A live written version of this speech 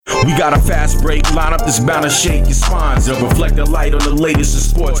We got a fast break lineup that's bound to shake your spines up. Reflect the light on the latest in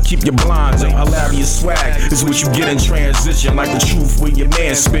sports, keep your blinds up. Hilarious swag is what you get in transition, like the truth with your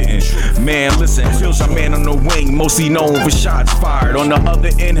man spitting. Man, listen, Phil's our man on the wing, mostly known for shots fired. On the other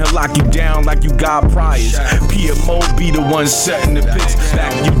end, he'll lock you down like you got priors. PMO be the one setting the pitch,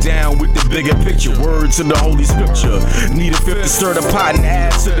 back you down with the bigger picture. Words to the holy scripture. Need a fifth to stir the pot and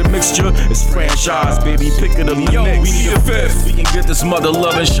add to the mixture. It's franchise, baby, pick it up. Yo, we need a fifth. We can get this mother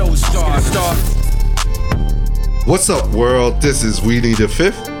loving show start. What's up, world? This is We Need a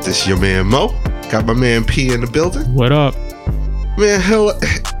Fifth. This is your man Mo. Got my man P in the building. What up? Man, hell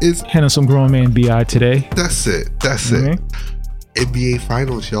is handling some grown man BI today. That's it. NBA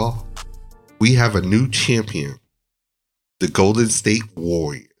Finals, y'all. We have a new champion. The Golden State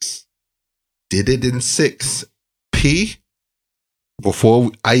Warriors. Did it in 6. P,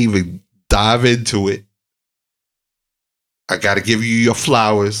 before I even dive into it, I gotta give you your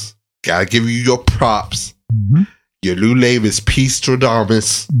flowers. Gotta give you your props. Mm-hmm. Your new name is P.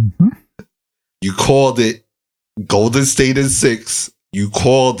 Stradamus. Mm-hmm. You called it Golden State in 6. You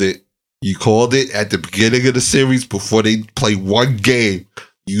called it at the beginning of the series before they play one game.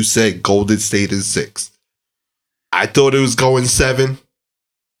 You said Golden State in 6. I thought it was going 7,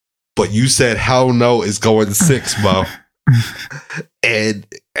 but you said hell no, it's going 6, Mo. And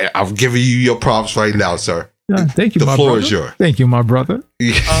I'm giving you your props right now, sir. Thank you, my brother. The floor is yours. Thank you, my brother.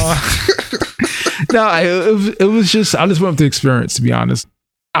 No, it was just, I just went with the experience, to be honest.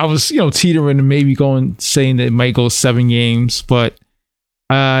 I was, teetering and maybe saying that it might go 7 games, but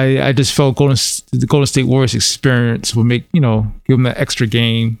I just felt the Golden State Warriors experience would make, give them that extra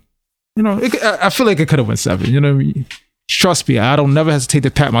game. I feel like it could have went 7. You know what I mean? Trust me, I don't never hesitate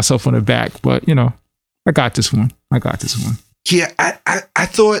to pat myself on the back, but I got this one. Yeah, I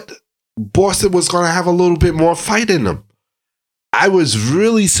thought Boston was going to have a little bit more fight in them. I was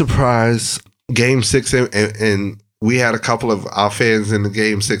really surprised. Game 6, and we had a couple of our fans in the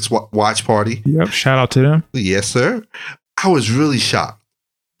Game 6 watch party. Yep, shout out to them. Yes, sir. I was really shocked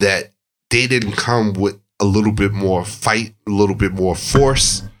that they didn't come with a little bit more fight, a little bit more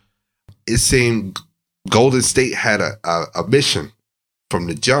force. It seemed Golden State had a mission from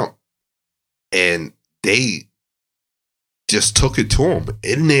the jump, and they just took it to them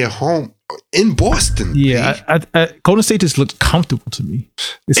in their home in Boston. Yeah, Golden State just looked comfortable to me.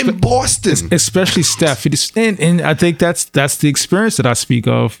 In Boston. Especially Steph. And I think that's the experience that I speak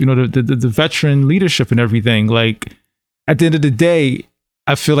of, the veteran leadership and everything. Like, at the end of the day,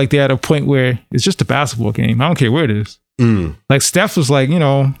 I feel like they're at a point where it's just a basketball game. I don't care where it is. Like, Steph was like,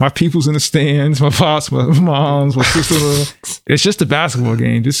 my people's in the stands, my pops, my moms, my sister. It's just a basketball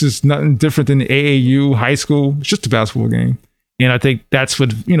game. This is nothing different than AAU, high school. It's just a basketball game. And I think that's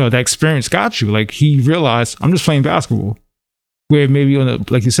what, that experience got you. Like, he realized, I'm just playing basketball. Where maybe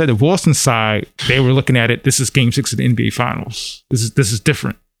like you said, the Boston side, they were looking at it, this is Game 6 of the NBA Finals. This is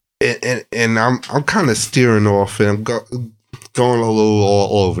different. And I'm kind of steering off, and I'm going a little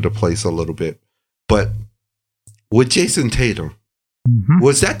all over the place a little bit. But with Jason Tatum,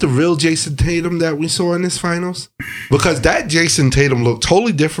 was that the real Jason Tatum that we saw in this Finals? Because that Jason Tatum looked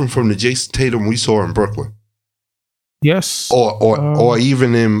totally different from the Jason Tatum we saw in Brooklyn. Yes. Or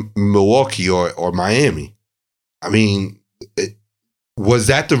even in Milwaukee or Miami. I mean, was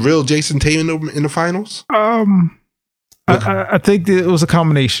that the real Jason Tatum in the Finals? I think it was a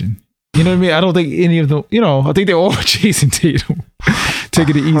combination. You know what I mean? I don't think any of them, I think they're all Jason Tatum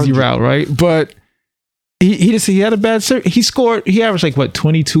taking the easy route, right? But he had a bad series. He averaged like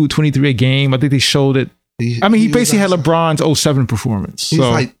 22, 23 a game. I think they showed it. He basically had LeBron's 07 performance. He's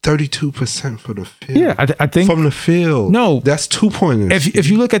like 32% for the field. Yeah, I think from the field. No, that's 2-pointers. If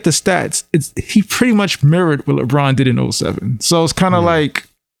you look at the stats, he pretty much mirrored what LeBron did in 07. So it's kind of like,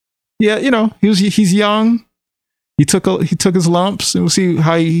 he's young. He took his lumps, and we'll see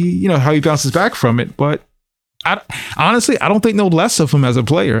how he bounces back from it. But honestly, I don't think no less of him as a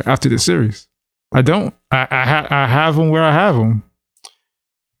player after this series. I don't. I have him where I have him.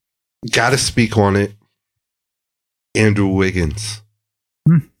 Got to speak on it. Andrew Wiggins.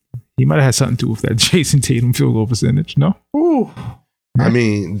 He might have had something to do with that Jason Tatum field goal percentage, no? Ooh. Yeah. I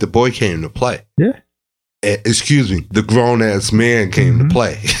mean, the boy came to play. Yeah. Excuse me, the grown-ass man came to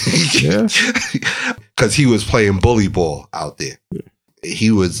play. Yeah. Because he was playing bully ball out there. Yeah.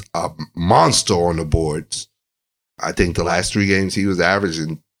 He was a monster on the boards. I think the last 3 games he was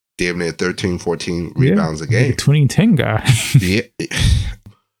averaging damn near 13, 14 rebounds a game. Like a 20-10 guy. Yeah.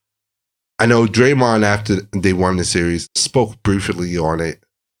 I know Draymond, after they won the series, spoke briefly on it.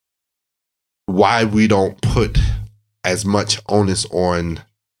 Why we don't put as much onus on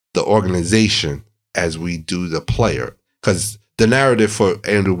the organization as we do the player. Because the narrative for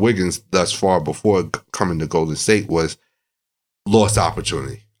Andrew Wiggins thus far before coming to Golden State was lost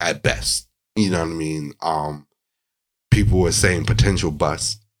opportunity at best. You know what I mean? People were saying potential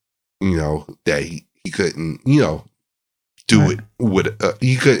bust, that he couldn't, do it with,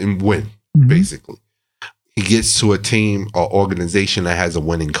 he couldn't win, basically. He gets to a team or organization that has a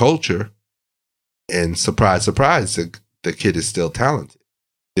winning culture, and surprise, surprise, the kid is still talented.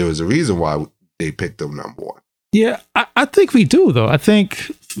 There was a reason why they picked him number one. Yeah, I think we do, though. I think,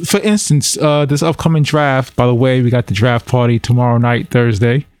 for instance, this upcoming draft, by the way, we got the draft party tomorrow night,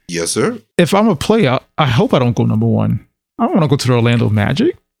 Thursday. Yes, sir. If I'm a player, I hope I don't go number one. I don't want to go to the Orlando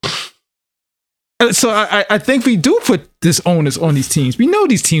Magic. So I think we do put this onus on these teams. We know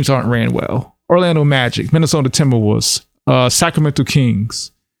these teams aren't ran well. Orlando Magic, Minnesota Timberwolves, Sacramento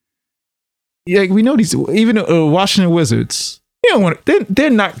Kings. Yeah, we know these. Even Washington Wizards. They're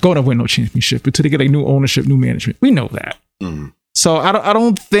not going to win no championship until they get new ownership, new management. We know that. So I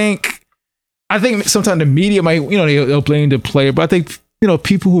don't think. I think sometimes the media might, they'll blame the player, but I think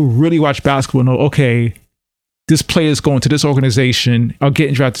people who really watch basketball know, okay, this player is going to this organization or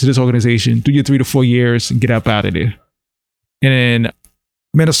getting drafted to this organization. Do your 3 to 4 years and get up out of there. And then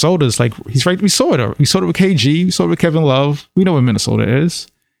Minnesota's like, he's right. We saw it. We saw it with KG. We saw it with Kevin Love. We know what Minnesota is.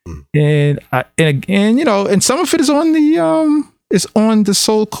 And some of it is on the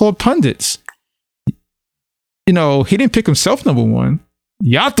so-called pundits. He didn't pick himself number one.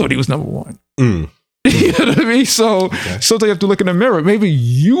 Y'all thought he was number one. You know what I mean? So sometimes you have to look in the mirror. Maybe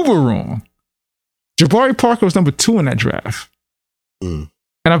you were wrong. Jabari Parker was number 2 in that draft. And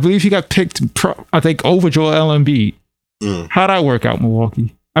I believe he got picked, over Joel Embiid. How'd that work out,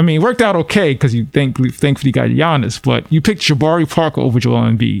 Milwaukee? I mean, it worked out okay because you thankfully got Giannis, but you picked Jabari Parker over Joel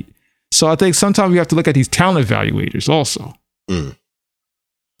Embiid. So I think sometimes we have to look at these talent evaluators also.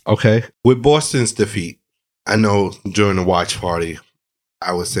 Okay. With Boston's defeat, I know during the watch party,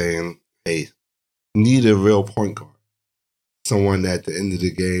 I was saying, hey, need a real point guard. Someone at the end of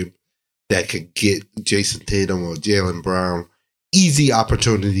the game that could get Jason Tatum or Jaylen Brown easy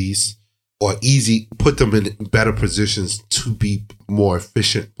opportunities or put them in better positions to be more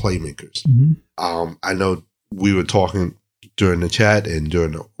efficient playmakers. I know we were talking during the chat and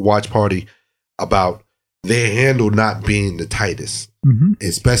during the watch party about their handle not being the tightest,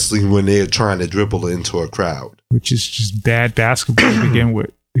 especially when they're trying to dribble into a crowd. Which is just bad basketball to begin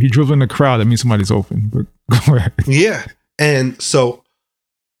with. If you dribble in the crowd, that means somebody's open. But go ahead. Yeah. And so,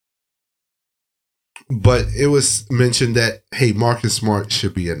 but it was mentioned that, hey, Marcus Smart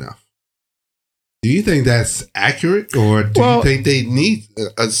should be enough. Do you think that's accurate, or do you think they need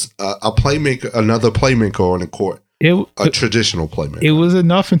a playmaker, another playmaker on the court? A traditional playmaker. It was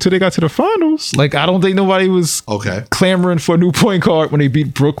enough until they got to the finals. Like, I don't think nobody was clamoring for a new point guard when they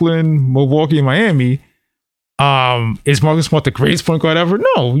beat Brooklyn, Milwaukee, and Miami. Is Marcus Smart the greatest point guard ever?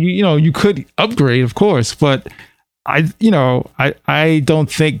 No. You could upgrade, of course, but I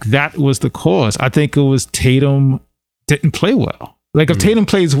don't think that was the cause. I think it was Tatum didn't play well. Like, if Tatum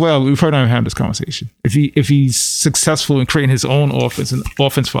plays well, we've heard him have this conversation. If he's successful in creating his own offense and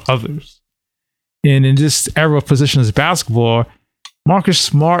offense for others. And in this era of positionless basketball, Marcus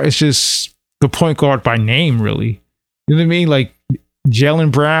Smart is just the point guard by name, really. You know what I mean? Like,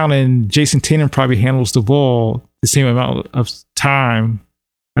 Jaylen Brown and Jason Tatum probably handles the ball the same amount of time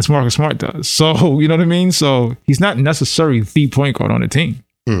as Marcus Smart does. So, you know what I mean? So, he's not necessarily the point guard on the team.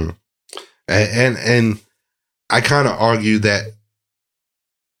 And I kind of argue that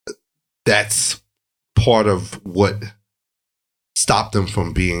that's part of what stopped them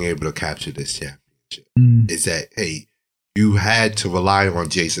from being able to capture this championship. Is that, hey, you had to rely on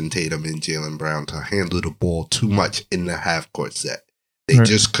Jason Tatum and Jaylen Brown to handle the ball too much in the half-court set. They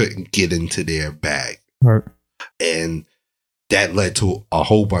just couldn't get into their bag. And that led to a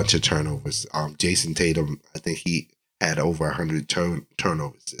whole bunch of turnovers. Jason Tatum, I think he had over 100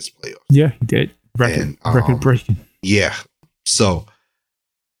 turnovers this playoff. Yeah, he did. Record breaking. Yeah. So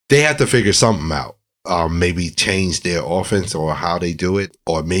they had to figure something out. Maybe change their offense or how they do it,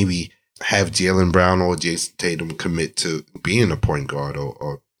 or maybe have Jaylen Brown or Jason Tatum commit to being a point guard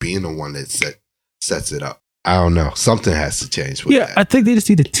or being the one that sets it up. I don't know. Something has to change with that. I think they just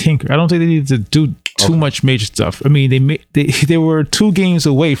need to tinker. I don't think they need to do too much major stuff. I mean, they were 2 games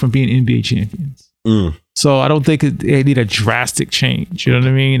away from being NBA champions. So I don't think they need a drastic change. You know what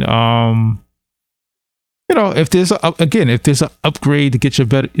I mean? If there's an upgrade to get your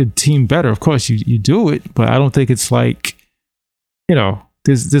team better, of course you do it. But I don't think it's like,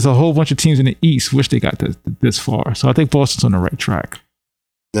 there's a whole bunch of teams in the East wish they got this far. So I think Boston's on the right track.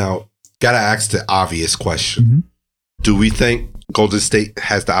 Now, gotta ask the obvious question: do we think Golden State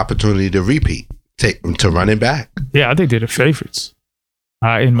has the opportunity to repeat to running back. Yeah, I think they're the favorites.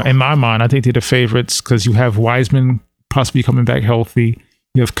 In my mind, I think they're the favorites because you have Wiseman possibly coming back healthy.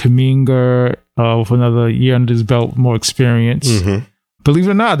 You have Kuminga with another year under his belt, more experience. Mm-hmm. Believe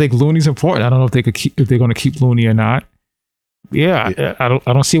it or not, I think Looney's important. I don't know if they're going to keep Looney or not. Yeah, I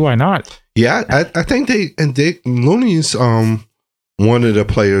don't see why not. Yeah, I think Looney's one of the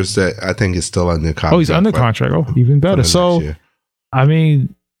players that I think is still under contract. Oh, he's under contract. Oh, even better. So, I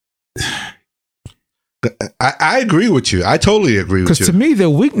mean, I agree with you. I totally agree with you. Because to me, their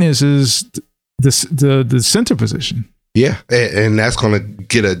weakness is the center position. Yeah, and that's going to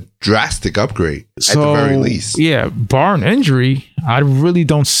get a drastic upgrade at the very least. Yeah, barring injury, I really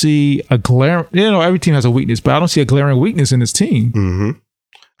don't see a glaring. Every team has a weakness, but I don't see a glaring weakness in this team. Mm-hmm.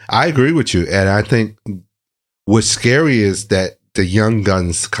 I agree with you, and I think what's scary is that the young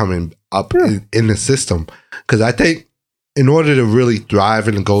guns coming up in the system. Because I think in order to really thrive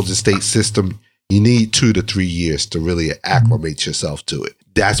in the Golden State system, you need 2 to 3 years to really acclimate yourself to it.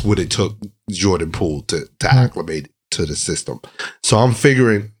 That's what it took Jordan Poole to acclimate to the system. So I'm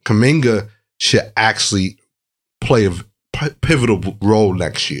figuring Kuminga should actually play a pivotal role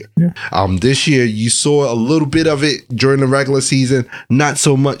next year. Yeah. This year you saw a little bit of it during the regular season, not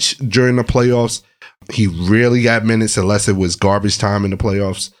so much during the playoffs. He rarely got minutes unless it was garbage time in the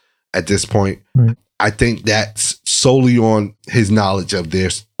playoffs at this point. Right. I think that's solely on his knowledge of their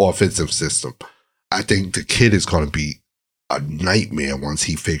offensive system. I think the kid is going to be a nightmare once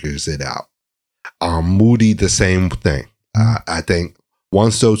he figures it out. Moody, the same thing. I think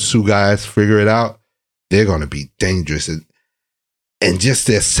once those two guys figure it out, they're going to be dangerous. And just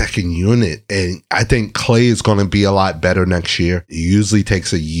their second unit. And I think Clay is going to be a lot better next year. It usually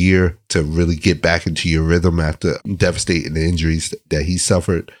takes a year to really get back into your rhythm after devastating injuries that he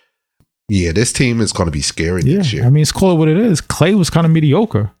suffered. Yeah, this team is going to be scary next year. I mean, it's called what it is. Clay was kind of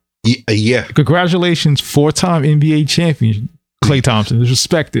mediocre. Yeah. Congratulations, 4-time NBA champion. Clay Thompson is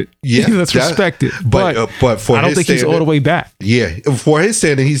respected. Yeah, that's respected. But for I don't think he's all the way back. Yeah, for his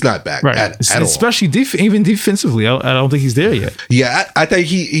standing, he's not back at all. Especially even defensively. I don't think he's there yet. Yeah, I think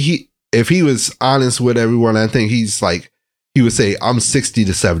he if he was honest with everyone, I think he's like, he would say, I'm 60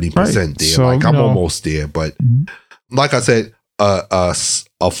 to 70% there. So, I'm almost there. But like I said, a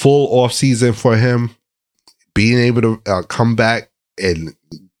full off season for him, being able to come back and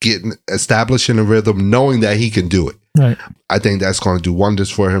establishing a rhythm, knowing that he can do it. Right. I think that's going to do wonders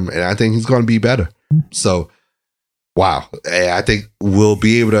for him, and I think he's going to be better. So, wow. I think we'll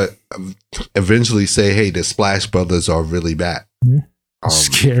be able to eventually say, hey, the Splash Brothers are really back. Yeah.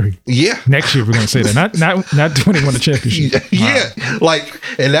 Scary. Yeah. Next year we're going to say that. Not when they won the championship. Yeah. Wow.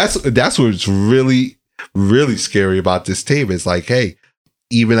 And that's what's really, really scary about this team. It's like, hey,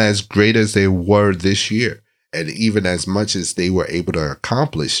 even as great as they were this year, and even as much as they were able to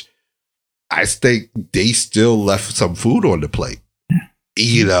accomplish, I think they still left some food on the plate.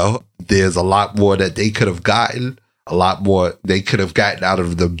 There's a lot more that they could have gotten, a lot more they could have gotten out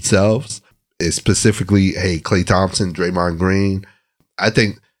of themselves. Specifically, hey, Klay Thompson, Draymond Green. I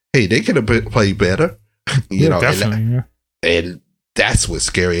think, hey, they could have played better. Definitely. And that's what's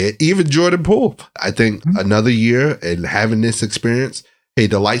scary. Even Jordan Poole, I think another year and having this experience, hey,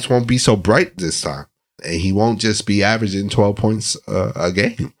 the lights won't be so bright this time. And he won't just be averaging 12 points a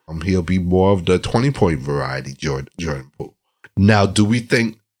game. He'll be more of the 20-point variety, Jordan Poole. Now, do we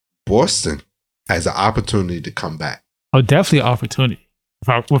think Boston has an opportunity to come back? Oh, definitely an opportunity.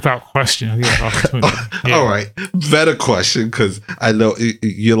 Without question, I think it's an opportunity. Yeah. All right. Better question, because I know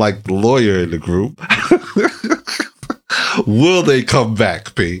you're like the lawyer in the group. Will they come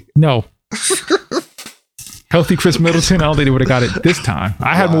back, P? No. Healthy Chris Middleton, I don't think they would have got it this time.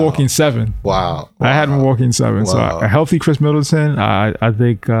 I had Milwaukee in 7. Wow. I had Milwaukee in 7. So a healthy Chris Middleton, I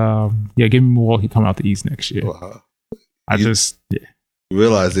think, give me Milwaukee coming out the East next year. Wow. You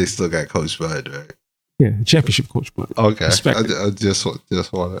realize they still got Coach Bud, right? Yeah, championship Coach Bud. Okay. I just want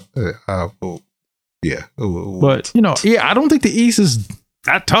to, yeah. But, I don't think the East is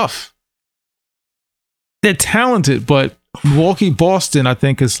that tough. They're talented, but Milwaukee, Boston, I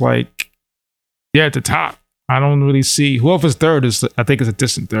think is like, at the top. I don't really see whoever's third I think is a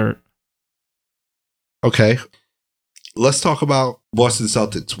distant third. Okay. Let's talk about Boston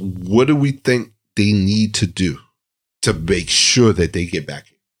Celtics. What do we think they need to do to make sure that they get back?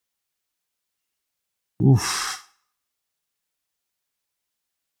 Oof.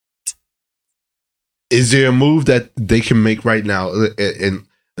 Is there a move that they can make right now? And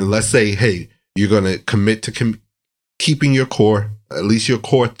let's say, hey, you're going to commit to keeping your core, at least your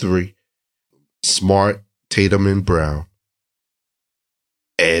core 3. Smart, Tatum, and Brown.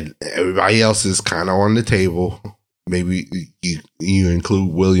 And everybody else is kind of on the table. maybe you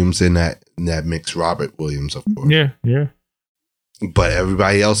include Williams in that mix, Robert Williams, of course. Yeah. But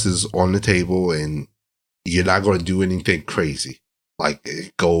everybody else is on the table, and you're not going to do anything crazy like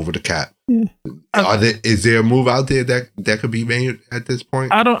go over the cap. Yeah. Is there a move out there that could be made at this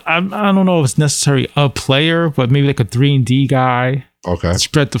point? I don't know if it's necessarily a player, but maybe like a 3-and-D guy. Okay.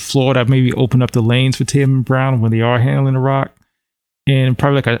 Spread the floor that maybe open up the lanes for Tatum and Brown when they are handling the rock, and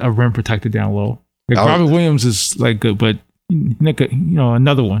probably like a rim protector down low. Like Robert Williams is like good, but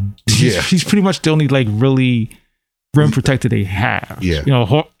another one. Yeah, he's pretty much the only like really rim protector they have. Yeah,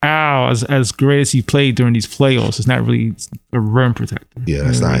 Al, as great as he played during these playoffs, is not really a rim protector. Yeah,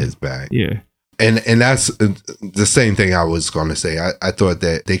 that's not his bag. Yeah, and that's the same thing I was going to say. I thought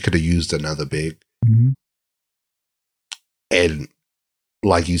that they could have used another big, and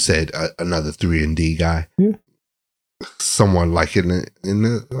like you said, another 3-and-D guy. Yeah, someone like in the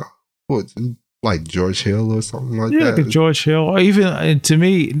like George Hill or something like that. Yeah, like a George Hill, or even to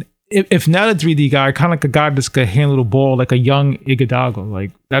me. If not a 3D guy, kind of like a guy that's could handle the ball, like a young Iguodala,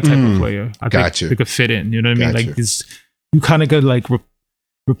 like that type of player. I think they could fit in. You know what I mean? Like this, you kind of could like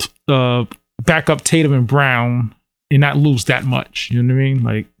back up Tatum and Brown and not lose that much. You know what I mean?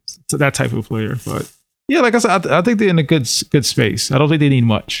 Like so that type of player. But yeah, like I said, I think they're in a good space. I don't think they need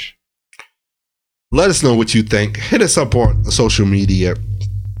much. Let us know what you think. Hit us up on social media: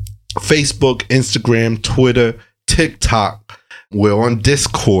 Facebook, Instagram, Twitter, TikTok. We're on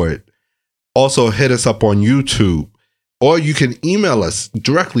Discord. Also, hit us up on YouTube. Or you can email us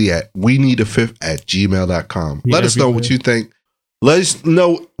directly at weneedafifth@gmail.com. Let us know what you think. Let us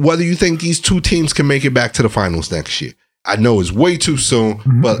know whether you think these two teams can make it back to the finals next year. I know it's way too soon,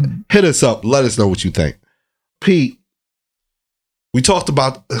 but hit us up. Let us know what you think. Pete, we talked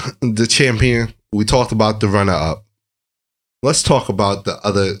about the champion. We talked about the runner-up. Let's talk about the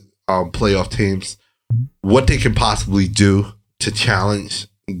other playoff teams, what they can possibly do to challenge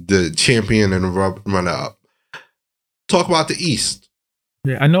the champion and the runner-up. Talk about the East.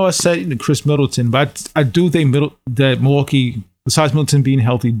 Yeah, I know I said Chris Middleton, but I do think that Milwaukee, besides Middleton being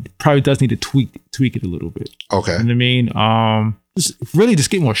healthy, probably does need to tweak it a little bit. Okay. You know what I mean?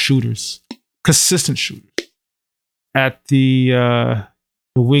 Just get more shooters, consistent shooters at the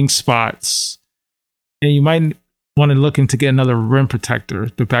wing spots, and you might want to look into get another rim protector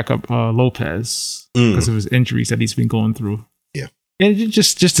to back up Lopez because of his injuries that he's been going through. And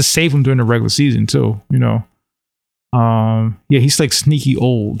just to save him during the regular season too, Yeah, he's like sneaky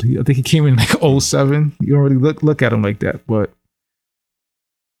old. I think he came in like 07. You don't really look at him like that. But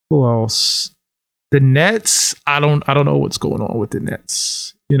who else? The Nets. I don't know what's going on with the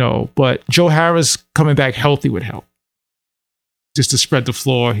Nets. But Joe Harris coming back healthy would help. Just to spread the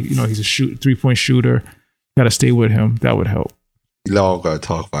floor. He's a 3-point shooter. Got to stay with him. That would help. You all got to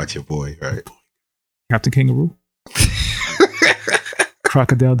talk about your boy, right? Captain Kangaroo.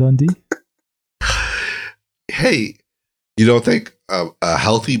 Crocodile Dundee. Hey, you don't think a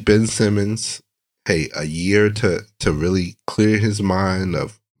healthy Ben Simmons, a year to really clear his mind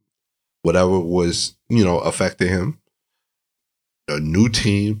of whatever was, affecting him, a new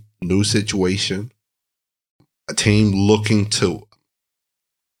team, new situation, a team looking to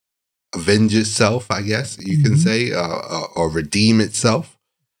avenge itself, I guess you can say, or redeem itself,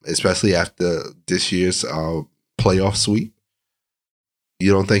 especially after this year's playoff sweep.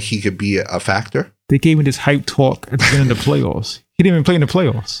 You don't think he could be a factor? They gave me this hype talk at the end of the playoffs. He didn't even play in the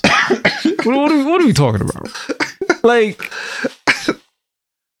playoffs. what are we talking about? Like,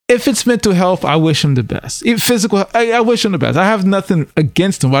 if it's mental health, I wish him the best. If physical, I wish him the best. I have nothing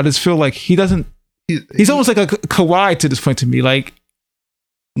against him. I just feel like he doesn't. He's almost like a Kawhi to this point to me. Like,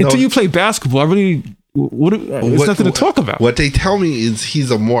 until you play basketball, I really there's nothing to talk about. What they tell me is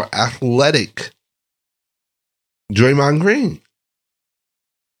he's a more athletic Draymond Green.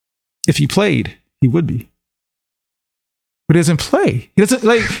 If he played, he would be. But he doesn't play. He doesn't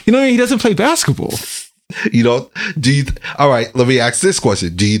he doesn't play basketball. All right, let me ask this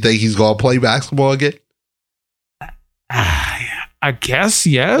question. Do you think he's going to play basketball again? I guess,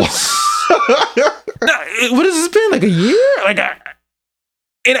 yes. What has this been? Like a year?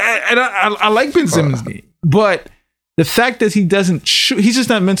 I like Ben Simmons' game. But the fact that he doesn't shoot, he's just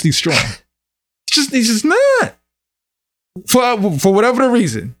not mentally strong. He's just not. For whatever the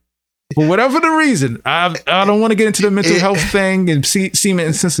reason. For whatever the reason, I don't want to get into the mental health thing and seem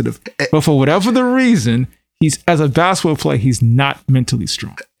insensitive. But for whatever the reason, he's as a basketball player, he's not mentally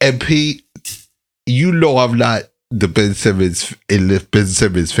strong. And Pete, I'm not the Ben Simmons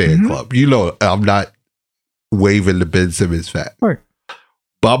fan club. I'm not waving the Ben Simmons flag. Right.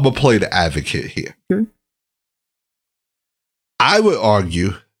 But I'm gonna play the advocate here. Okay. I would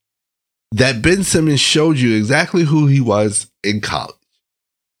argue that Ben Simmons showed you exactly who he was in college.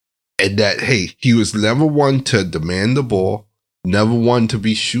 And that, hey, he was never one to demand the ball, never one to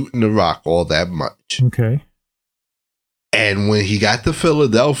be shooting the rock all that much. Okay. And when he got to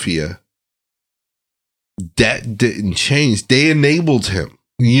Philadelphia, that didn't change. They enabled him.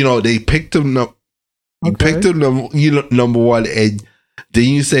 You know, they picked him up. You picked him number one, and then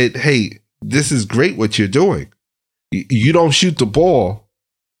you said, hey, this is great what you're doing. You don't shoot the ball.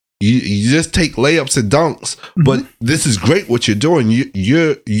 You just take layups and dunks, but this is great what you're doing.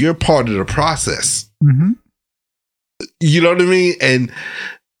 You're part of the process. Mm-hmm. You know what I mean? And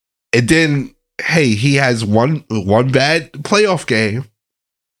then, hey, he has one bad playoff game.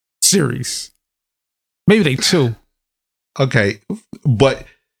 Series. Maybe they two. Okay. But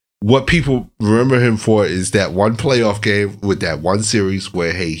what people remember him for is that one playoff game with that one series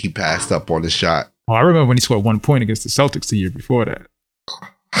where, hey, he passed up on the shot. Oh, I remember when he scored 1 point against the Celtics the year before that.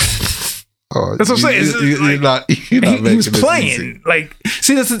 Oh, that's what I'm saying. You're not he was playing. Easy. Like,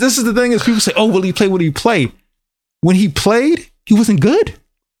 see, this is the thing is people say, oh, will he play? Will he play? When he played, he wasn't good.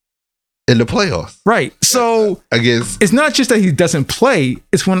 In the playoffs. Right. So it's not just that he doesn't play.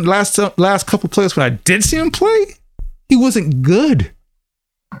 It's when last couple playoffs when I did see him play, he wasn't good.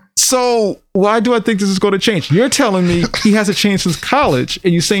 So why do I think this is going to change? You're telling me he hasn't changed since college,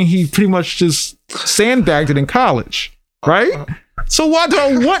 and you're saying he pretty much just sandbagged it in college, right? So why do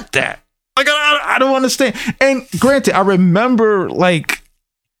I want that? Like, I don't understand. And granted, I remember like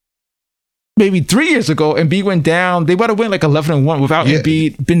maybe 3 years ago, Embiid went down. They might have went like 11-1 without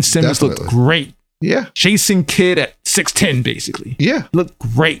Embiid. Ben Simmons definitely looked great. Yeah. Jason Kidd at 6'10", basically. Yeah. Looked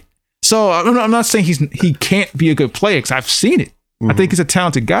gret. So I'm not saying he can't be a good player because I've seen it. Mm-hmm. I think he's a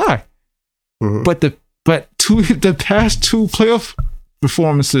talented guy. Mm-hmm. But the past two playoff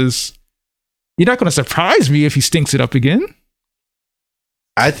performances, you're not going to surprise me if he stinks it up again.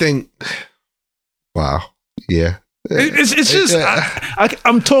 I think, wow. Yeah. It's just,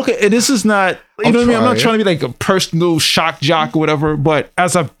 I'm talking, and this is not, you know what I mean? I'm not trying to be like a personal shock jock or whatever, but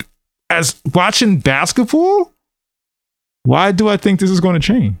as watching basketball, why do I think this is going to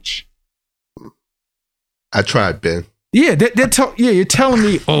change? I tried, Ben. Yeah, you're telling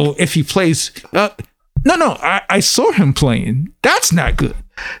me, oh, if he plays, no, I saw him playing. That's not good.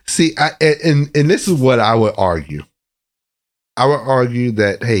 See, and this is what I would argue. I would argue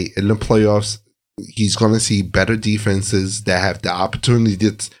that, hey, in the playoffs, he's going to see better defenses that have the opportunity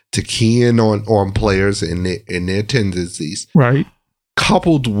to key in on players and their tendencies. Right.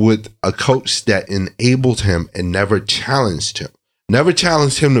 Coupled with a coach that enabled him and never challenged him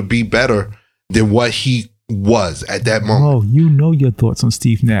to be better than what he was at that moment. Oh, you know your thoughts on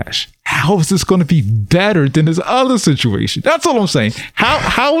Steve Nash. How is this going to be better than his other situation? That's all I'm saying.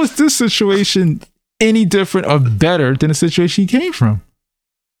 How is this situation any different or better than the situation he came from?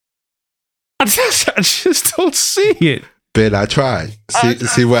 I just don't see it. Ben, I tried.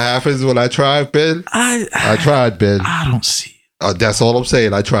 See what happens when I tried, Ben? I tried, Ben. I don't see it. That's all I'm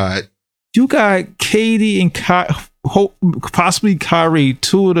saying. I tried. You got KD and possibly Kyrie,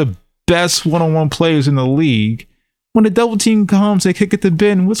 two of the best one-on-one players in the league. When the double team comes, they kick it to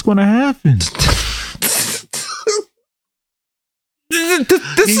Ben. What's going to happen?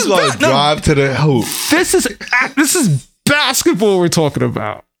 He's going to drive to the hoop. This is basketball we're talking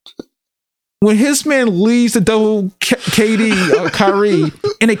about. When his man leaves the double KD or Kyrie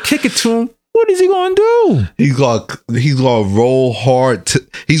and they kick it to him, what is he going to do? He's going to roll hard.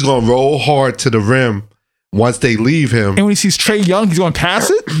 He's going to roll hard to the rim once they leave him. And when he sees Trae Young, he's going to pass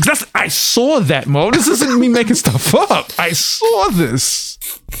it? I saw that, Mo. This isn't me making stuff up. I saw this.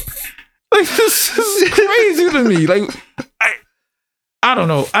 Like, this is crazy to me. Like, I don't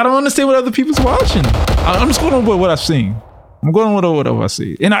know. I don't understand what other people's watching. I'm just going on with what I've seen. I'm going with whatever I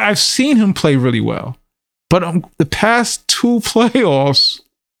see. And I've seen him play really well. But the past two playoffs,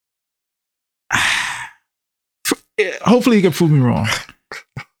 hopefully he can prove me wrong.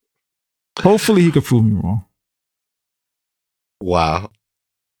 Wow.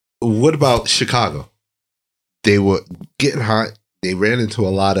 What about Chicago? They were getting hot. They ran into a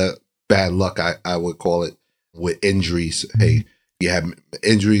lot of bad luck, I would call it, with injuries. Hey, you have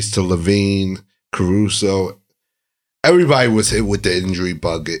injuries to Levine, Caruso. Everybody was hit with the injury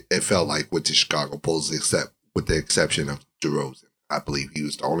bug. It felt like with the Chicago Bulls, except with the exception of DeRozan. I believe he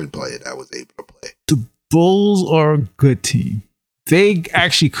was the only player that was able to play. The Bulls are a good team. They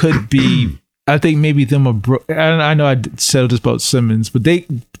actually could be. I think maybe them or I know I said this about Simmons, but they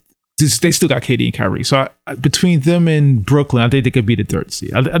still got KD and Kyrie. So between them and Brooklyn, I think they could be the third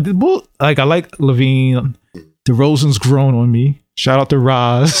seed. I like Levine. DeRozan's grown on me. Shout out to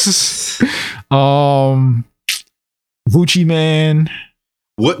Roz. Vucci man.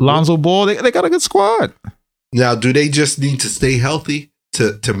 Lonzo Ball. They got a good squad. Now, do they just need to stay healthy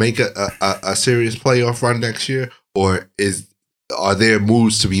to make a serious playoff run next year, or are there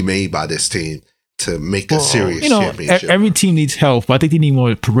moves to be made by this team to make a serious championship? Every team needs help, but I think they need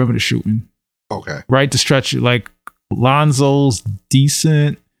more perimeter shooting. Okay, right, to stretch it. Like Lonzo's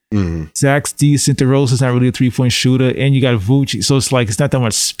decent, Zach's decent. DeRozan's not really a 3-point shooter, and you got Vucci, so it's like it's not that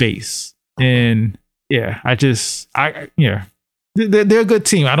much space. And they're a good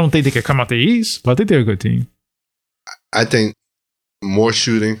team. I don't think they could come out the East, but I think they're a good team. I think more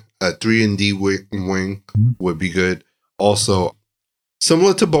shooting, a 3-and-D wing would be good. Also,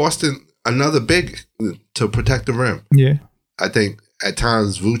 similar to Boston, another big to protect the rim. Yeah. I think at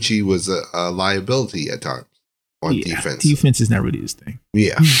times Vucci was a liability at times on defense. Defense is not really his thing.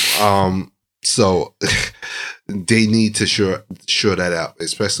 Yeah. So they need to sure that out,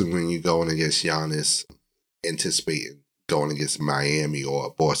 especially when you're going against Giannis, anticipating going against Miami or a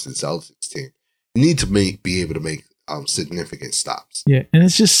Boston Celtics team. You need to be able to make significant stops. Yeah, and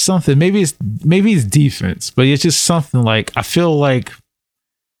it's just something. Maybe it's defense, but it's just something like I feel like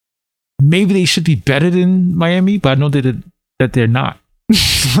maybe they should be better than Miami, but I know that they're not.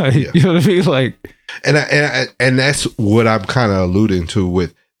 You know what I mean? Like, and that's what I'm kind of alluding to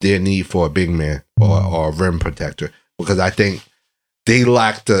with their need for a big man or a rim protector, because I think they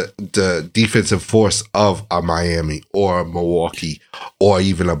lack the defensive force of a Miami or a Milwaukee or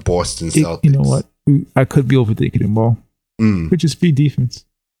even a Boston Celtics. You know what? I could be overthinking it, Ball. Could just be defense.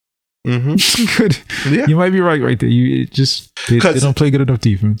 Could. Yeah. You might be right there. They don't play good enough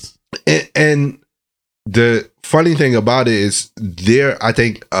defense. And the funny thing about it is they're, I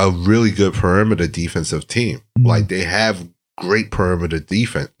think, a really good perimeter defensive team. Like they have great perimeter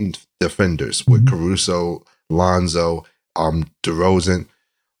defenders with Caruso, Lonzo, DeRozan.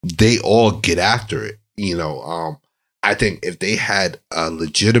 They all get after it. I think if they had a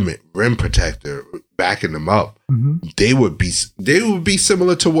legitimate rim protector backing them up, they would be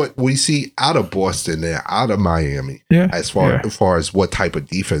similar to what we see out of Boston and out of Miami. Yeah. As far as what type of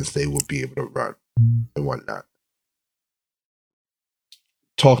defense they would be able to run and whatnot.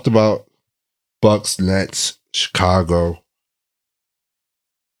 Talked about Bucks, Nets, Chicago,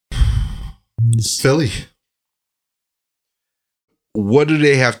 Philly. What do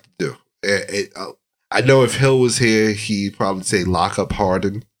they have to do? I know if Hill was here, he'd probably say lock up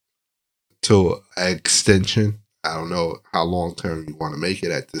Harden to an extension. I don't know how long term you want to make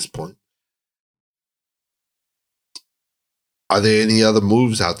it at this point. Are there any other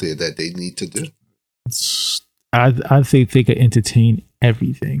moves out there that they need to do? I think they could entertain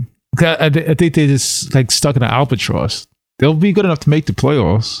everything. I think they're just like stuck in an albatross. They'll be good enough to make the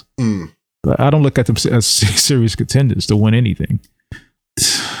playoffs, but I don't look at them as serious contenders to win anything.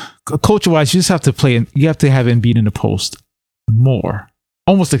 Culture-wise, you just have to play. You have to have Embiid in the post more,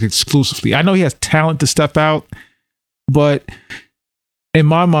 almost like exclusively. I know he has talent to step out, but in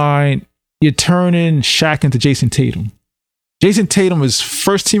my mind, you're turning Shaq into Jason Tatum. Jason Tatum is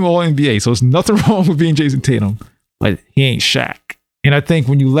first team All NBA, so there's nothing wrong with being Jason Tatum, but he ain't Shaq. And I think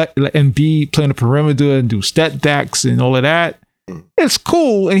when you let Embiid play on the perimeter and do step backs and all of that, it's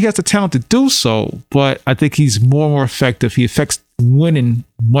cool, and he has the talent to do so. But I think he's more and more effective. He affects winning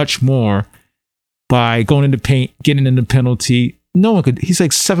much more by going in the paint, getting in the penalty. No one could. He's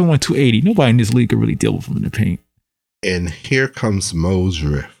like 7'1", 280. Nobody in this league could really deal with him in the paint. And here comes Mo's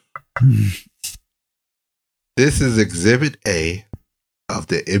riff. This is Exhibit A of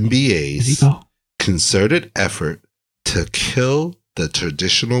the NBA's concerted effort to kill the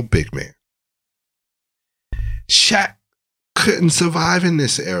traditional big man. Shaq couldn't survive in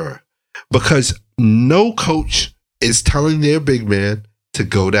this era because no coach is telling their big man to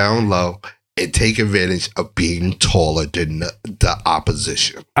go down low and take advantage of being taller than the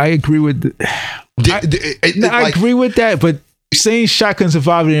opposition. I agree with I agree with that, but saying Shaq couldn't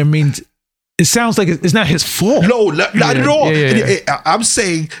survive it means it sounds like it's not his fault. No, not at all. I'm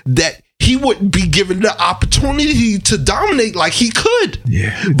saying that he wouldn't be given the opportunity to dominate like he could.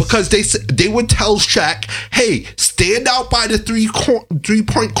 Yeah. Because they would tell Shaq, hey, stand out by the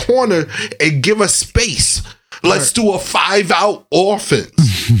 3-point corner and give us space. Let's do a 5-out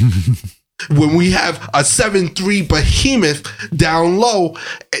offense. When we have a 7-3 behemoth down low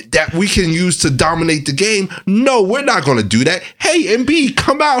that we can use to dominate the game. No, we're not going to do that. Hey, Embiid,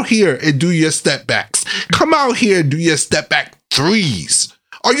 come out here and do your step backs. Come out here and do your step back threes.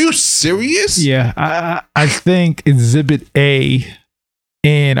 Are you serious? Yeah, I think Exhibit A,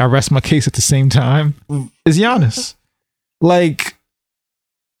 and I rest my case at the same time, is Giannis. Like,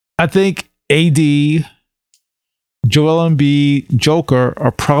 I think AD, Joel Embiid, Joker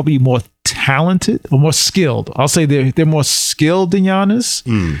are probably more talented or more skilled. I'll say they're more skilled than Giannis,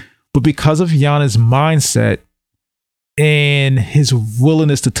 but because of Giannis' mindset and his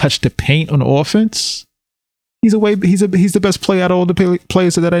willingness to touch the paint on offense, he's the best player out of all the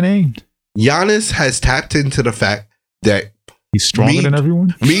players that I named. Giannis has tapped into the fact that he's stronger than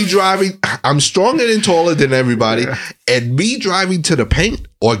everyone. I'm stronger and taller than everybody, and me driving to the paint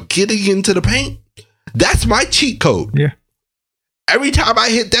or getting into the paint, that's my cheat code. Yeah. Every time I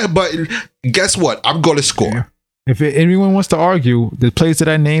hit that button, guess what? I'm going to score. Yeah. If anyone wants to argue, the players that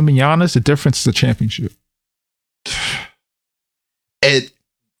I named in Giannis, the difference is a championship. And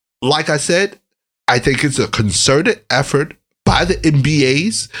like I said, I think it's a concerted effort by the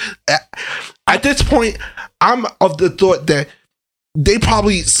NBAs. At this point, I'm of the thought that they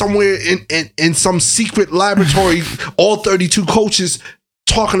probably somewhere in some secret laboratory, all 32 coaches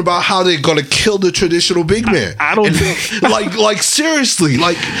talking about how they're going to kill the traditional big man. I don't think like seriously,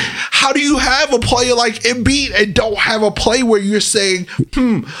 like how do you have a player like Embiid and don't have a play where you're saying,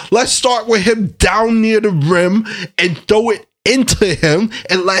 let's start with him down near the rim and throw it into him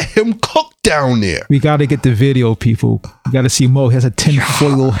and let him cook down there. We got to get the video, people. We got to see Mo. He has a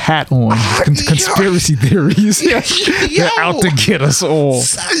tinfoil hat on. Conspiracy theories. They're out to get us all.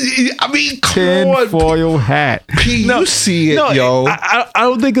 I mean, come on. Tinfoil hat. You see it, yo. I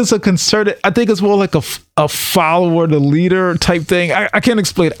don't think it's a concerted. I think it's more like a follower, the leader type thing. I can't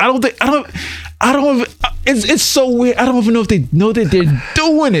explain it. It's so weird. I don't even know if they know that they're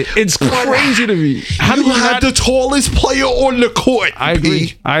doing it. It's crazy to me. How do you have the tallest player on the court? I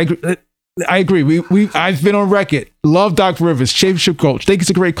agree. I've been on record. Love Doc Rivers, championship coach. Think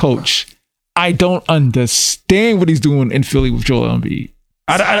he's a great coach. I don't understand what he's doing in Philly with Joel Embiid.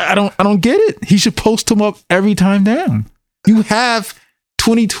 I don't get it. He should post him up every time down. You have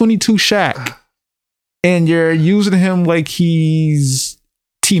 2022 Shaq, and you're using him like he's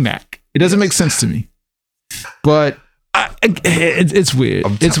T-Mac. It doesn't make sense to me. But it's weird.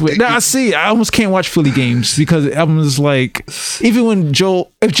 It's weird. Now I almost can't watch Philly games because I'm just like, even when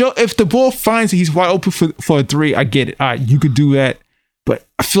if the ball finds it, he's wide open for a three, I get it. All right, you could do that. But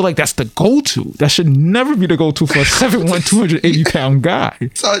I feel like that's the go-to. That should never be the go-to for a 7'1", 280-pound guy.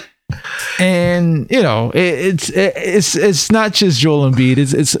 And it's not just Joel Embiid.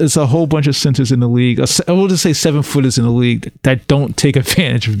 It's a whole bunch of centers in the league. I will just say 7-footers in the league that don't take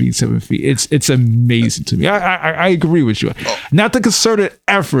advantage of being 7 feet. It's amazing to me. I agree with you. Not the concerted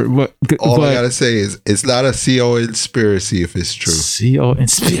effort, but all I gotta say is it's not a CO conspiracy if it's true. CO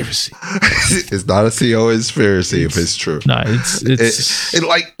conspiracy. It's not a CO conspiracy if it's true. No, it's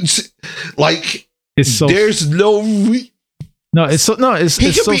so. There's no.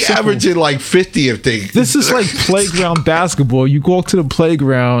 He could be averaging like 50 if they. This is like playground basketball. You walk to the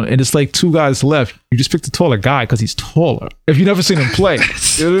playground and it's like two guys left. You just pick the taller guy because he's taller. If you've never seen him play,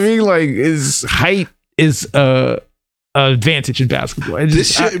 you know what I mean? Like his height is a advantage in basketball.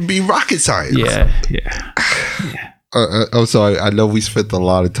 This shouldn't be rocket science. Yeah. I'm sorry. I know we spent a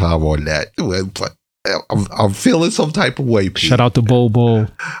lot of time on that, but I'm feeling some type of way. Pete. Shout out to Bobo.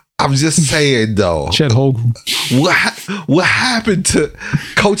 I'm just saying though. Chet Holmgren. What happened to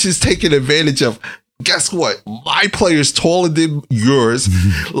coaches taking advantage of? Guess what? My player's taller than yours.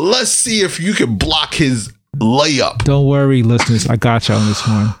 Let's see if you can block his layup. Don't worry, listeners. I got you on this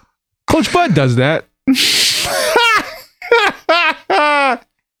one. Coach Bud does that.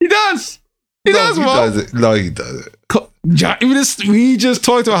 He does. He doesn't. No, he doesn't. We just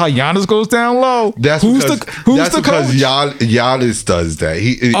talked about how Giannis goes down low. Who's the coach? Giannis does that.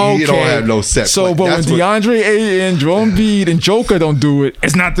 He don't have no set. So, but when DeAndre Ayton, Joel Embiid, and Joker don't do it,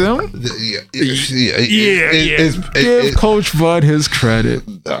 it's not them. Give Coach Bud his credit.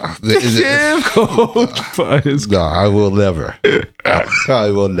 Give Coach Bud his credit. No, I will never.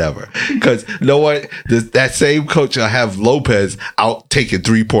 I will never. Because you know what? That same coach will have Lopez out taking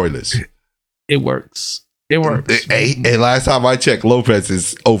 3-pointers. It works. And last time I checked, Lopez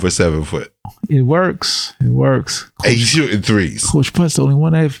is over 7 foot. It works. And he's shooting threes. Coach Bud's the only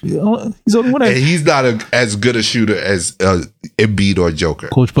one he's the only one. And he's not as good a shooter as Embiid or Joker.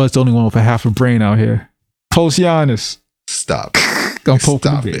 Coach Bud's the only one with a half a brain out here. Post Giannis. Stop. Don't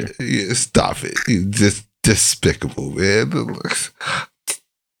Stop it. Yeah, stop it. You're just despicable, man.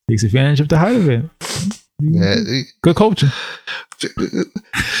 Takes advantage of the height of it. Man, good coaching.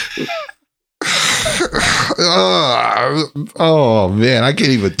 Oh man, I can't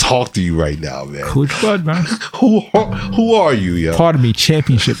even talk to you right now, man. Coach Bud, man. Who are you, yo? Pardon me,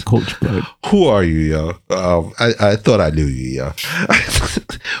 championship Coach Bud. Who are you, yo? I thought I knew you, yo.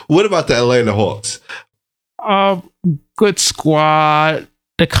 What about the Atlanta Hawks? Good squad.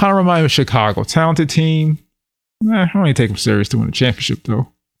 They kind of remind me of Chicago. Talented team. I don't even take them serious to win a championship,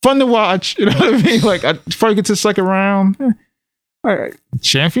 though. fun to watch. You know what I mean? Like, I probably get to the second round. All right,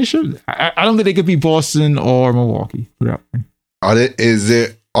 championship. I don't think they could beat Boston or Milwaukee. Put it out there.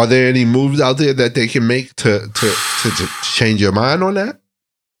 Are there any moves out there that they can make to change your mind on that?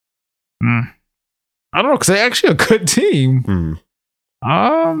 I don't know, because they're actually a good team.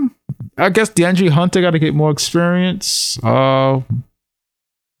 I guess DeAndre Hunter got to get more experience. Bogey's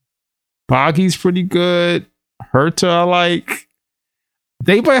pretty good. Herta, I like.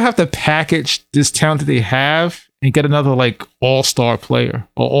 They might have to package this talent that they have and get another like all-star player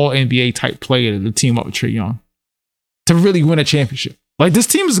or all-NBA type player to team up with Trae Young to really win a championship. Like, this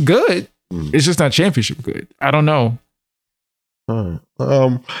team is good. It's just not championship good. I don't know. To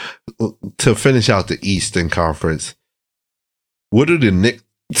finish out the Eastern Conference, what are the Knicks?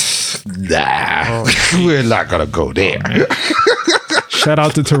 We're not gonna go there. Shout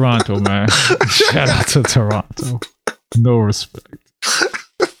out to Toronto, man. Shout out to Toronto. No respect.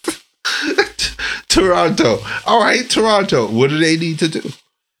 Toronto. All right, Toronto. What do they need to do?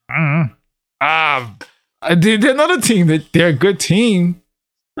 They're another team that they're a good team.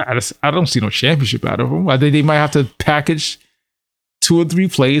 I don't see no championship out of them. I think they might have to package 2 or 3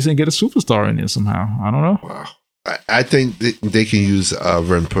 players and get a superstar in there somehow. I don't know. Wow. I think they can use a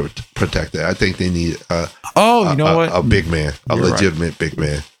rim protector. I think they need a big man, a legitimate big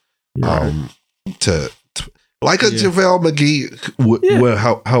man. To like a JaVale McGee will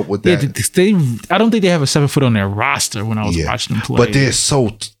help with that. I don't think they have a 7 foot on their roster when I was watching them play. But they're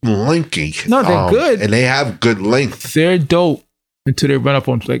so lanky. No, they're good. And they have good length. They're dope until they run up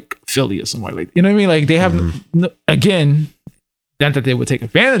on like Philly or somewhere. Like, you know what I mean? Like, they have, again, not that they would take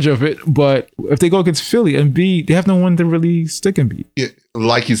advantage of it, but if they go against Philly and they have no one to really stick and beat. Yeah,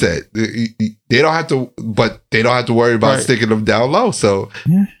 like you said, they don't have to, but they don't have to worry about sticking them down low. So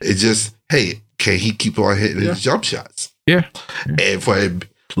it's just, hey, can he keep on hitting his jump shots? Yeah. And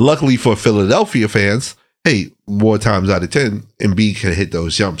luckily for Philadelphia fans, hey, more times out of 10, Embiid can hit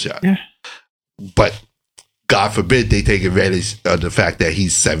those jump shots. Yeah. But God forbid they take advantage of the fact that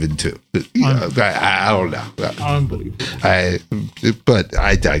he's 7'2". I don't know. Unbelievable. But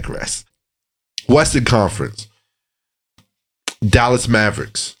I digress. Western Conference. Dallas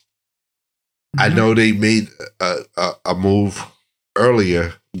Mavericks. I know they made a move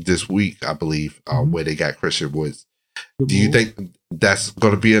earlier this week, I believe, where they got Christian Woods. Do you think that's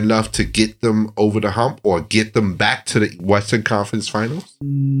going to be enough to get them over the hump or get them back to the Western Conference Finals?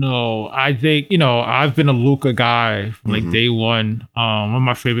 No, I think, I've been a Luka guy from like day one. One of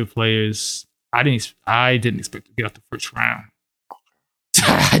my favorite players. I didn't expect to get out the first round.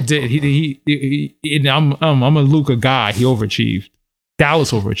 I did. I'm a Luka guy. He overachieved.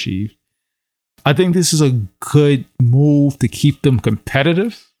 Dallas overachieved. I think this is a good move to keep them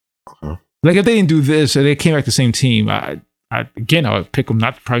competitive. Like, if they didn't do this or they came back the same team, I would pick them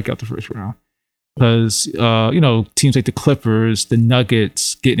not to probably get out the first round. Because, teams like the Clippers, the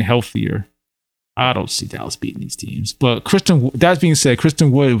Nuggets getting healthier. I don't see Dallas beating these teams. But that being said,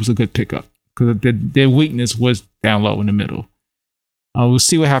 Christian Wood was a good pickup because their weakness was down low in the middle. We'll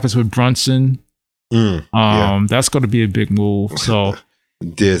see what happens with Brunson. That's going to be a big move. So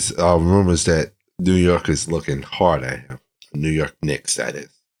there's rumors that New York is looking hard at him. New York Knicks, that is.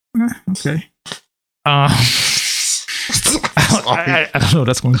 Okay. I don't know what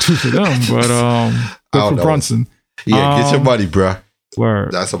that's going to do for them, but good for Brunson. Yeah, get your money, bro.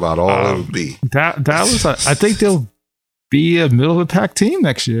 Word. That's about all it would be. Dallas, I think they'll be a middle of the pack team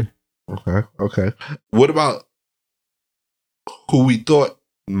next year. Okay. What about who we thought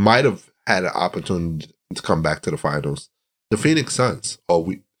might have had an opportunity to come back to the finals? The Phoenix Suns. Or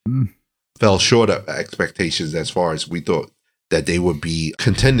we fell short of expectations as far as we thought that they would be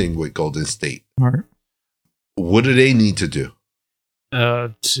contending with Golden State. All right. What do they need to do?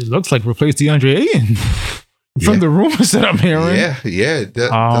 It looks like replace DeAndre Ayton from the rumors that I'm hearing. Yeah.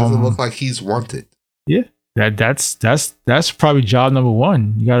 That doesn't look like he's wanted. Yeah, that's probably job number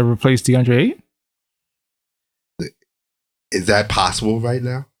one. You got to replace DeAndre Ayton. Is that possible right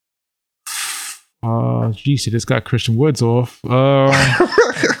now? Geez, they just got Christian Woods off.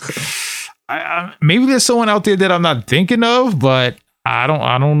 Maybe there's someone out there that I'm not thinking of, but I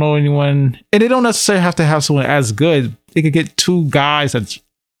don't know anyone. And they don't necessarily have to have someone as good. They could get 2 guys that's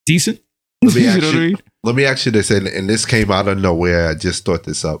decent. Let me ask you this, and this came out of nowhere. I just thought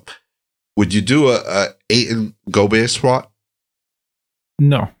this up. Would you do a Ayton Gobert swap?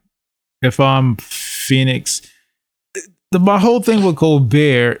 No. If I'm Phoenix, my whole thing with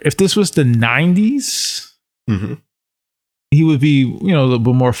Gobert, if this was the 90s, he would be, a little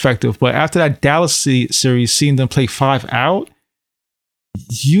bit more effective. But after that Dallas series, seeing them play 5 out,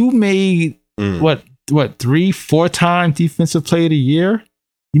 you made 3-4 time defensive player of the year.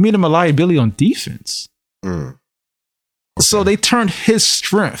 You made him a liability on defense. Okay. So they turned his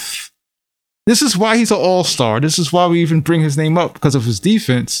strength. This is why he's an all-star. This is why we even bring his name up, because of his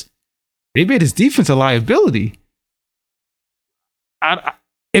defense. They made his defense a liability.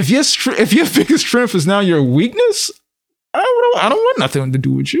 If your biggest strength is now your weakness, I don't want nothing to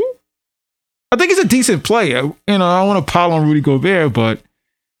do with you. I think he's a decent player. You know, I don't want to pile on Rudy Gobert, but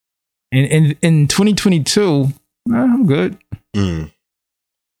in 2022, I'm good.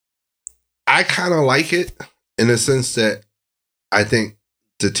 I kind of like it in the sense that I think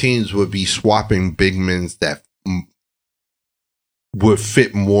the teams would be swapping big men that would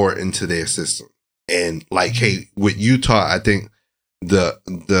fit more into their system. And like, hey, with Utah, I think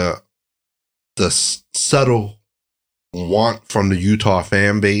the subtle want from the Utah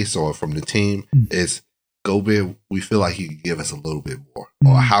fan base or from the team is Gobert. We feel like he could give us a little bit more,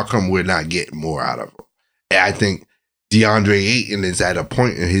 or how come we're not getting more out of him? And I think DeAndre Ayton is at a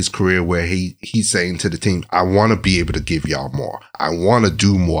point in his career where he's saying to the team, I want to be able to give y'all more. I want to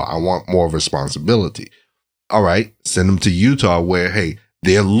do more. I want more responsibility. All right, send them to Utah where, hey,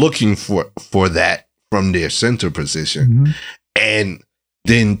 they're looking for that from their center position. And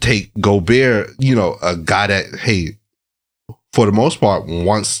then take Gobert, you know, a guy that, hey, for the most part,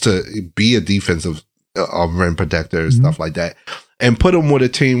 wants to be a defensive rim protector and stuff like that, and put him with a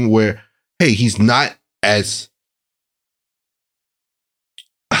team where, hey, he's not as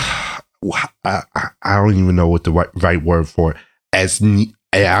I don't even know what the right word for it,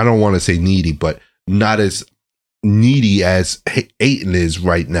 I don't want to say needy, but not as needy as Ayton is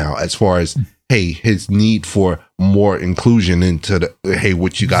right now, as far as, hey, his need for more inclusion into the, hey,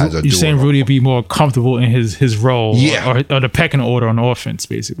 what you guys are doing. You're saying Rudy would be more comfortable in his role, or the pecking order on offense,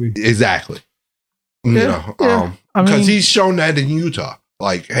 basically. Exactly. Because he's shown that in Utah.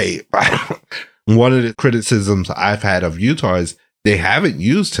 Like, hey, one of the criticisms I've had of Utah is they haven't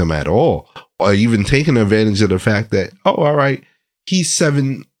used him at all, or even taken advantage of the fact that, oh, all right, he's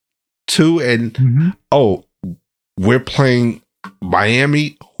 7'2", and we're playing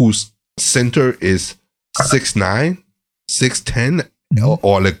Miami, whose center is 6'9", 6'10",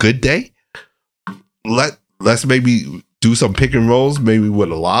 on a good day. Let's maybe do some pick and rolls, maybe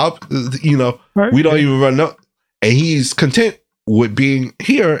with a lob. You know, we don't even run up, and he's content with being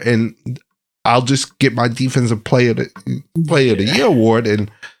here, and I'll just get my defensive player of the year award, and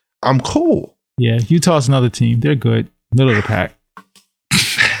I'm cool. Yeah, Utah's another team. They're good, middle of the pack.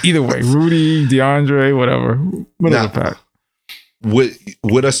 Either way, Rudy, DeAndre, whatever, middle of the pack.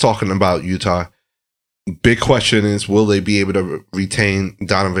 With us talking about Utah, big question is, will they be able to retain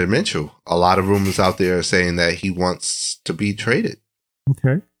Donovan Mitchell? A lot of rumors out there are saying that he wants to be traded.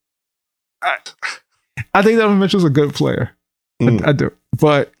 Okay. I think Donovan Mitchell's a good player. I do.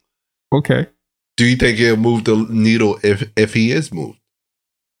 But, okay. Do you think he'll move the needle if he is moved?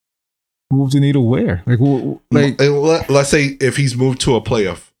 Move the needle where? Let's say if he's moved to a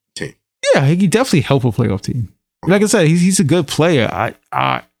playoff team. Yeah, he can definitely help a playoff team. Like I said, he's a good player.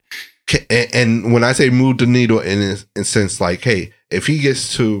 And when I say move the needle in a sense, like, hey, if he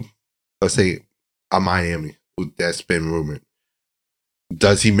gets to, let's say, a Miami, that's been rumored,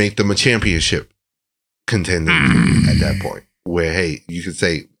 does he make them a championship contender at that point? Where, hey, you could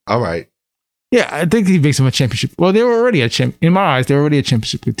say, all right. Yeah, I think he makes them a championship. Well, they were already in my eyes, they're already a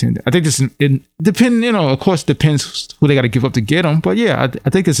championship contender. I think this of course, depends who they got to give up to get them. But yeah, I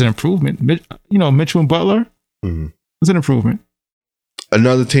think it's an improvement. Mitchell and Butler, it's an improvement.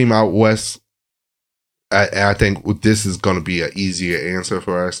 Another team out west, I think this is going to be an easier answer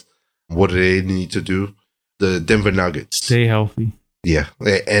for us. What do they need to do? The Denver Nuggets. Stay healthy. Yeah,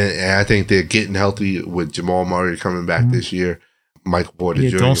 and I think they're getting healthy with Jamal Murray coming back this year. Michael Porter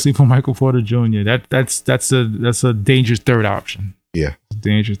Jr. Don't sleep on Michael Porter Jr. That's a dangerous third option. Yeah,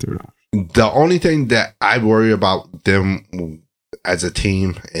 dangerous third option. The only thing that I worry about them as a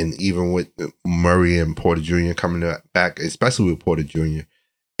team, and even with Murray and Porter Jr. coming back, especially with Porter Jr.,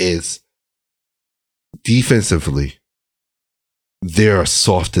 is defensively, they're a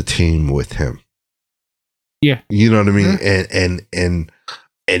softer team with him. Yeah, you know what I mean,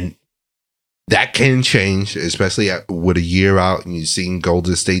 and that can change, especially with a year out, and you've seen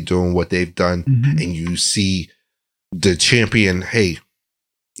Golden State doing what they've done, and you see the champion. Hey,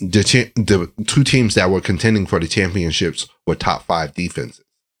 the two teams that were contending for the championships were top 5 defenses.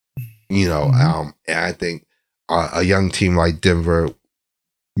 And I think a young team like Denver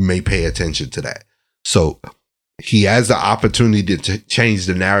may pay attention to that. So he has the opportunity to change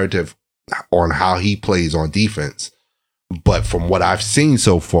the narrative on how he plays on defense. But from what I've seen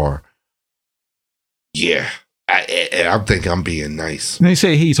so far, yeah, I think I'm being nice. They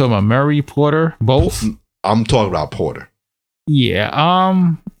say he's talking about Murray, Porter, both. I'm talking about Porter. Yeah.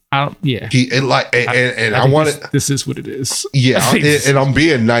 I don't. Yeah. I want it. This is what it is. Yeah, and I'm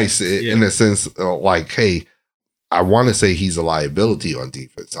being nice in a sense, like, hey, I want to say he's a liability on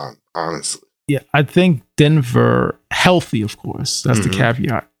defense. Honestly. Yeah, I think Denver healthy, of course. That's the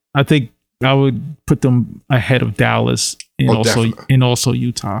caveat. I think I would put them ahead of Dallas and also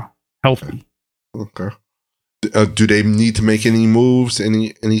Utah. Healthy. Okay. Do they need to make any moves?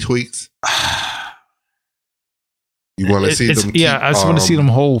 Any tweaks? You want to see them? Yeah, I just want to see them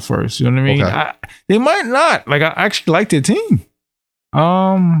whole first. You know what I mean? Okay. They might not. Like, I actually like their team.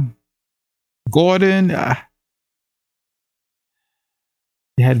 Gordon.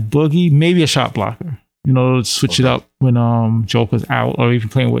 They had Boogie, maybe a shot blocker. You know, switch it up when Joker's out, or even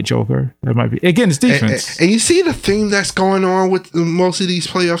playing with Joker. That might be, again, it's defense. And you see the thing that's going on with most of these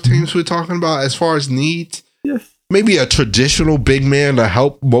playoff teams we're talking about as far as needs? Yeah. Maybe a traditional big man to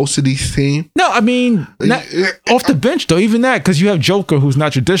help most of these teams. No, I mean, off the bench, though, even that, because you have Joker who's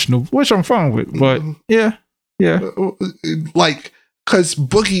not traditional, which I'm fine with. But yeah. Like, because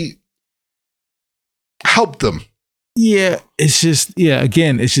Boogie helped them. Yeah, it's just,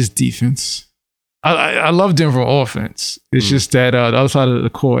 again, it's just defense. I love Denver offense. It's just that the other side of the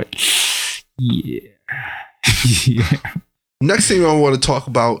court. Yeah. Next thing I want to talk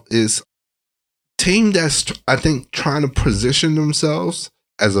about is team that's, I think, trying to position themselves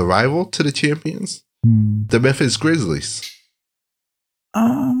as a rival to the champions. The Memphis Grizzlies.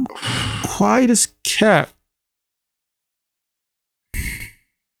 Quiet as kept.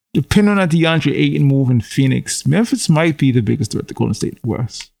 Depending on that DeAndre Ayton move in Phoenix, Memphis might be the biggest threat to Golden State in the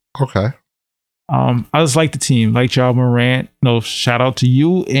West. Okay. I just like the team, like Ja Morant. No, shout out to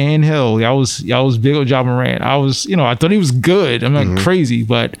you and Hill. Y'all was big on Ja Morant. I thought he was good. I'm not crazy,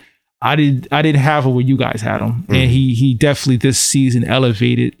 but I didn't have him where you guys had him, and he definitely this season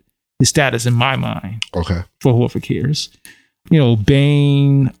elevated his status in my mind. Okay. For whoever cares,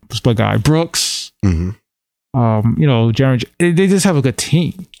 Bane, my guy Brooks. Jaren. They just have a good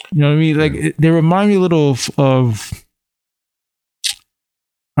team. You know what I mean? Like they remind me a little of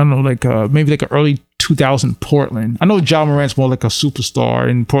I don't know, like maybe like an early 2000 Portland. I know Ja Morant's more like a superstar,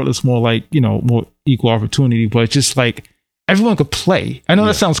 and Portland's more like more equal opportunity. But it's just like everyone could play. I know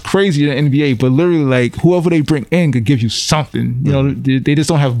that sounds crazy in the NBA, but literally like whoever they bring in could give you something. They just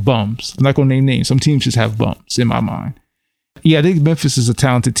don't have bums. I'm not gonna name names. Some teams just have bums in my mind. Yeah, I think Memphis is a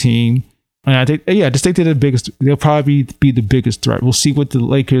talented team. And I think, I just think they're the biggest. They'll probably be the biggest threat. We'll see what the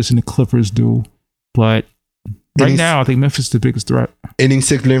Lakers and the Clippers do, but right now, I think Memphis is the biggest threat. Any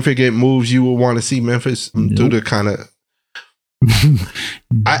significant moves you would want to see Memphis do to kind of?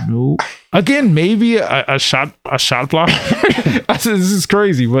 No. Again, maybe a shot block. This is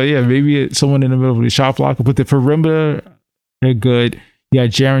crazy, but yeah, maybe someone in the middle of the shot blocker. But the perimeter, they're good. Yeah,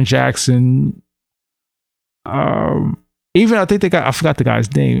 Jaren Jackson. Even I think I forgot the guy's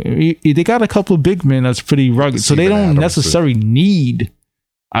name. They got a couple of big men that's pretty rugged, so they don't necessarily need.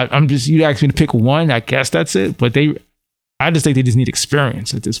 You asked me to pick one. I guess that's it. But I just think they just need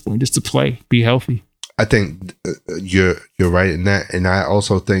experience at this point, just to play, be healthy. I think you're right in that, and I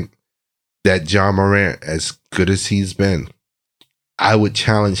also think that Ja Morant, as good as he's been, I would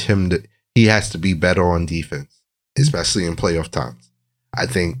challenge him that he has to be better on defense, especially in playoff times. I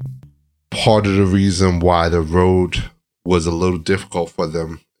think part of the reason why the road was a little difficult for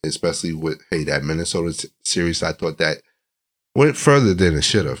them, especially with that Minnesota series, I thought that went further than it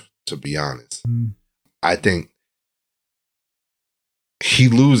should have, to be honest. I think he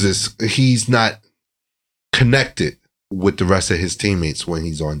loses. He's not connected with the rest of his teammates when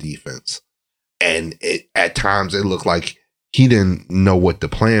he's on defense. And at times it looked like he didn't know what the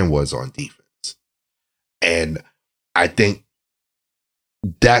plan was on defense. And I think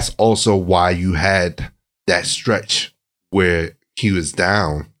that's also why you had that stretch where he was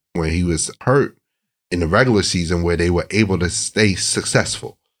down, when he was hurt in the regular season, where they were able to stay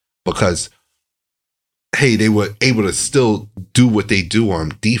successful because, they were able to still do what they do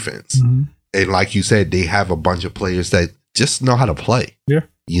on defense. And like you said, they have a bunch of players that just know how to play. Yeah.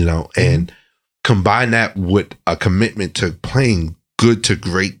 And combine that with a commitment to playing good to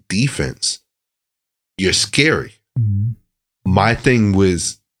great defense, you're scary. My thing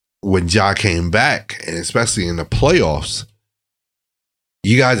was, when Ja came back, and especially in the playoffs,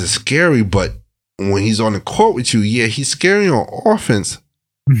 you guys are scary, but when he's on the court with you, he's scary on offense,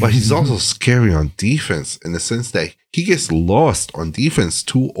 but he's also scary on defense in the sense that he gets lost on defense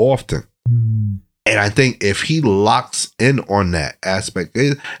too often. And I think if he locks in on that aspect,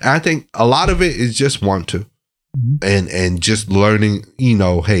 and I think a lot of it is just want-to and just learning,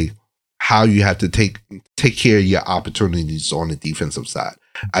 how you have to take care of your opportunities on the defensive side.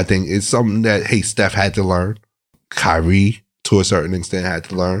 I think it's something that, Steph had to learn. Kyrie, to a certain extent, had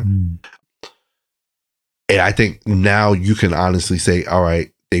to learn. And I think now you can honestly say, all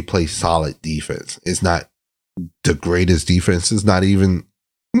right, they play solid defense. It's not the greatest defense. It's not even,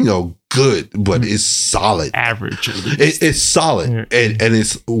 good, but it's solid. Average. It's solid. And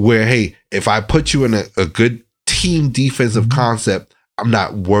it's where, hey, if I put you in a good team defensive concept, I'm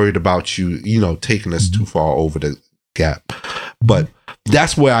not worried about you, taking us too far over the gap. But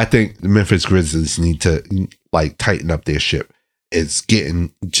that's where I think the Memphis Grizzlies need to tighten up their ship. It's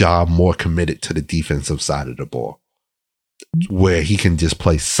getting Ja more committed to the defensive side of the ball, where he can just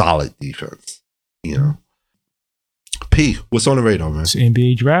play solid defense. P, what's on the radar, man? It's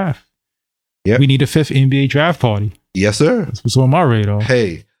NBA draft. Yeah, we need a 5th NBA draft party. Yes, sir. That's what's on my radar.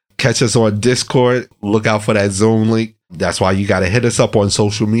 Hey, catch us on Discord. Look out for that Zoom link. That's why you got to hit us up on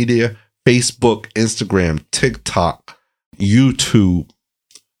social media: Facebook, Instagram, TikTok, YouTube.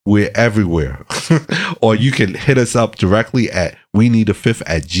 We're everywhere. Or you can hit us up directly at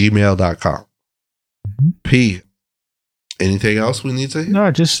weneeda5th@gmail.com. P, anything else we need to hear? No,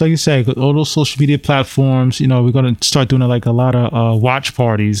 just like you say, all those social media platforms, we're going to start doing a lot of watch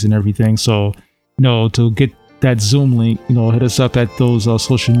parties and everything. So, to get that Zoom link, hit us up at those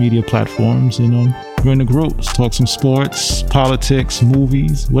social media platforms. We're in the groups, talk some sports, politics,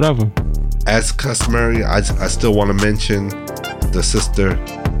 movies, whatever. As customary, I still want to mention the sister,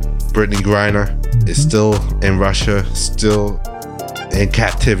 Brittany Griner, is still in Russia, still in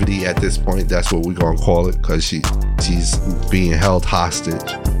captivity at this point. That's what we're going to call it, because she's being held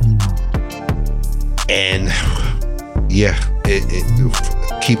hostage. And yeah,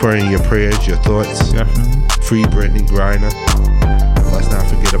 keep her in your prayers, your thoughts. Definitely. Free Brittany Griner. Let's not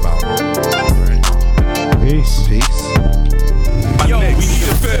forget about her. All right. Peace. Peace. Yo, we need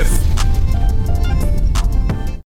a 5th.